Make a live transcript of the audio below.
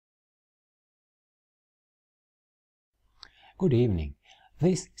Good evening.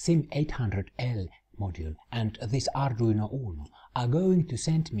 This SIM800L module and this Arduino UNO are going to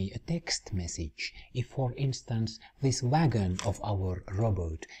send me a text message if, for instance, this wagon of our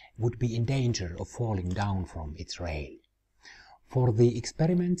robot would be in danger of falling down from its rail. For the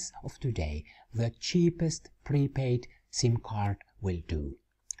experiments of today, the cheapest prepaid SIM card will do.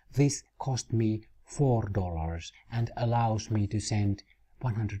 This cost me $4 and allows me to send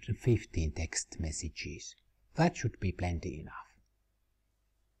 115 text messages. That should be plenty enough.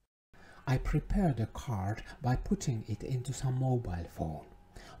 I prepared a card by putting it into some mobile phone.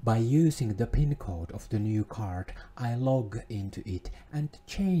 By using the PIN code of the new card, I log into it and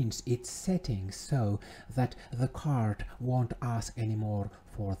change its settings so that the card won't ask anymore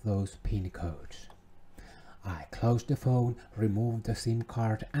for those PIN codes. I close the phone, remove the SIM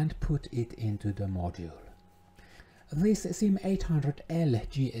card and put it into the module. This SIM800L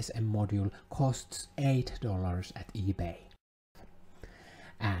GSM module costs $8 at eBay.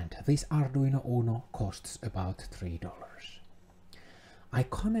 And this Arduino UNO costs about $3. I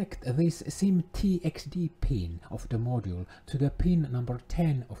connect this SIM-TXD pin of the module to the pin number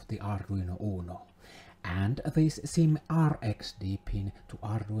 10 of the Arduino UNO, and this SIM-RXD pin to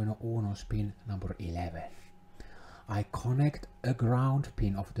Arduino UNO's pin number 11. I connect a ground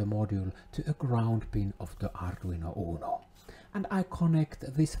pin of the module to a ground pin of the Arduino UNO, and I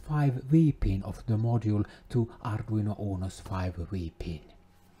connect this 5V pin of the module to Arduino UNO's 5V pin.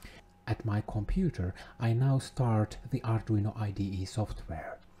 At my computer, I now start the Arduino IDE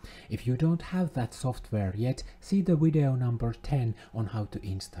software. If you don't have that software yet, see the video number 10 on how to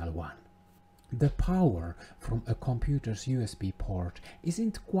install one. The power from a computer's USB port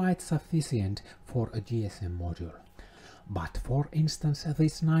isn't quite sufficient for a GSM module. But for instance,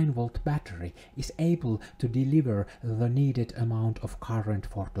 this 9-volt battery is able to deliver the needed amount of current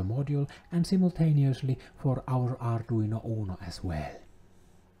for the module and simultaneously for our Arduino UNO as well.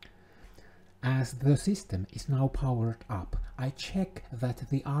 As the system is now powered up, I check that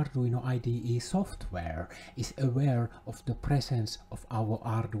the Arduino IDE software is aware of the presence of our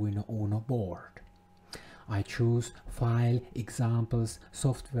Arduino UNO board. I choose File, Examples,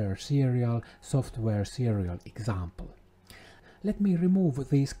 Software Serial Example. Let me remove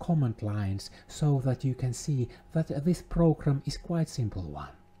these command lines so that you can see that this program is quite simple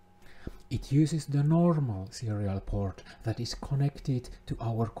one. It uses the normal serial port that is connected to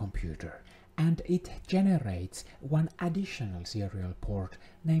our computer, and it generates one additional serial port,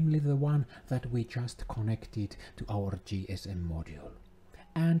 namely the one that we just connected to our GSM module.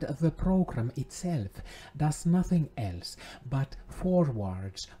 And the program itself does nothing else but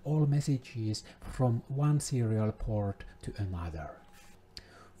forwards all messages from one serial port to another.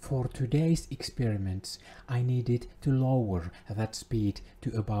 For today's experiments, I needed to lower that speed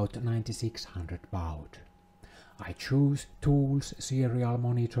to about 9600 baud. I choose Tools, Serial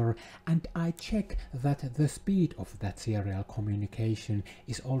Monitor, and I check that the speed of that serial communication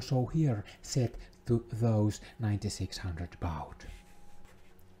is also here set to those 9600 baud.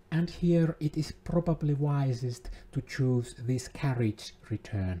 And here it is probably wisest to choose this carriage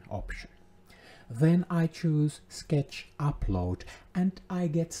return option. Then I choose Sketch Upload and I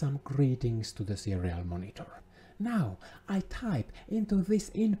get some greetings to the serial monitor. Now I type into this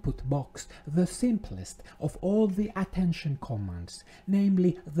input box the simplest of all the attention commands,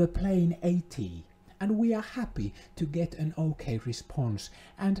 namely the plain AT, and we are happy to get an OK response,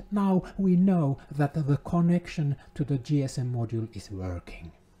 and now we know that the connection to the GSM module is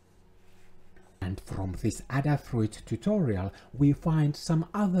working. And from this Adafruit tutorial we find some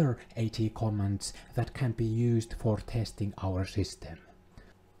other AT commands that can be used for testing our system.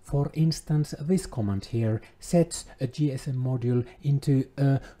 For instance, this command here sets a GSM module into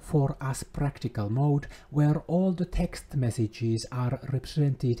a for us practical mode where all the text messages are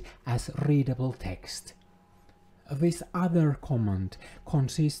represented as readable text. This other command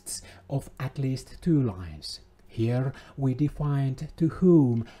consists of at least 2 lines. Here we defined to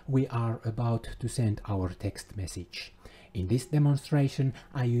whom we are about to send our text message. In this demonstration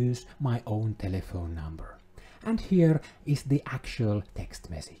I use my own telephone number. And here is the actual text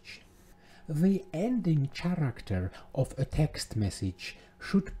message. The ending character of a text message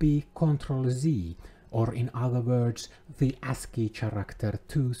should be Ctrl-Z, or in other words, the ASCII character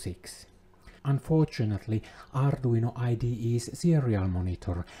 26. Unfortunately, Arduino IDE's serial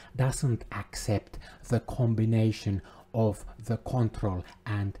monitor doesn't accept the combination of the Ctrl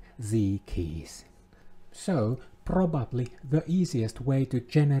and Z keys. So, probably the easiest way to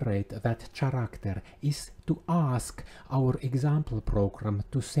generate that character is to ask our example program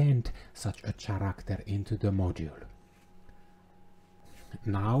to send such a character into the module.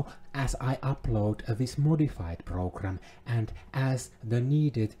 Now, as I upload this modified program and as the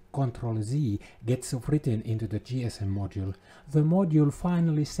needed Ctrl-Z gets written into the GSM module, the module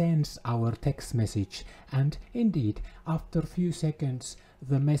finally sends our text message, and indeed, after a few seconds,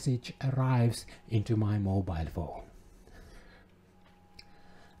 the message arrives into my mobile phone.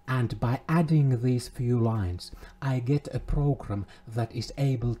 And by adding these few lines, I get a program that is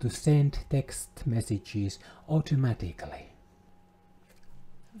able to send text messages automatically.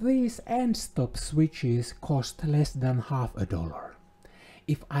 These end-stop switches cost less than $50.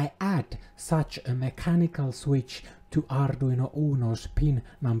 If I add such a mechanical switch to Arduino UNO's pin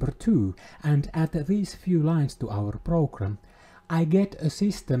number 2 and add these few lines to our program, I get a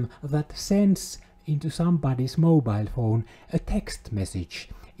system that sends into somebody's mobile phone a text message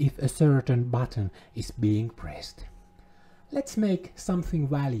if a certain button is being pressed. Let's make something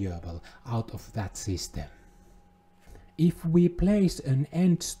valuable out of that system. If we place an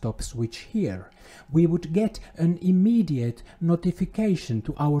end-stop switch here, we would get an immediate notification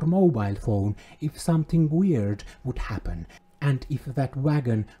to our mobile phone if something weird would happen, and if that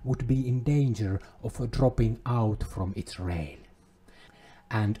wagon would be in danger of dropping out from its rail.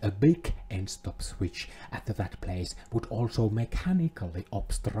 And a big end-stop switch at that place would also mechanically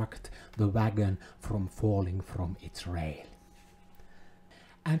obstruct the wagon from falling from its rail.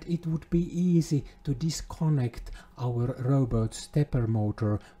 And it would be easy to disconnect our robot's stepper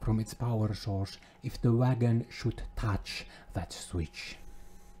motor from its power source if the wagon should touch that switch.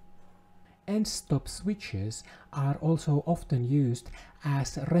 End-stop switches are also often used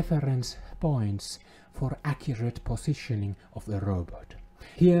as reference points for accurate positioning of the robot.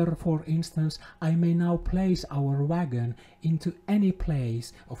 Here, for instance, I may now place our wagon into any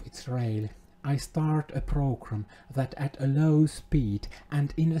place of its rail. I start a program that at a low speed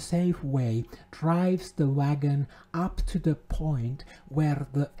and in a safe way drives the wagon up to the point where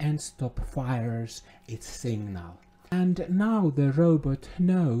the end-stop fires its signal. And now the robot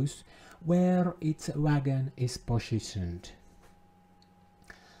knows where its wagon is positioned.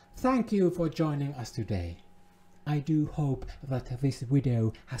 Thank you for joining us today. I do hope that this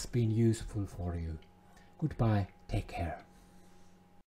video has been useful for you. Goodbye, take care.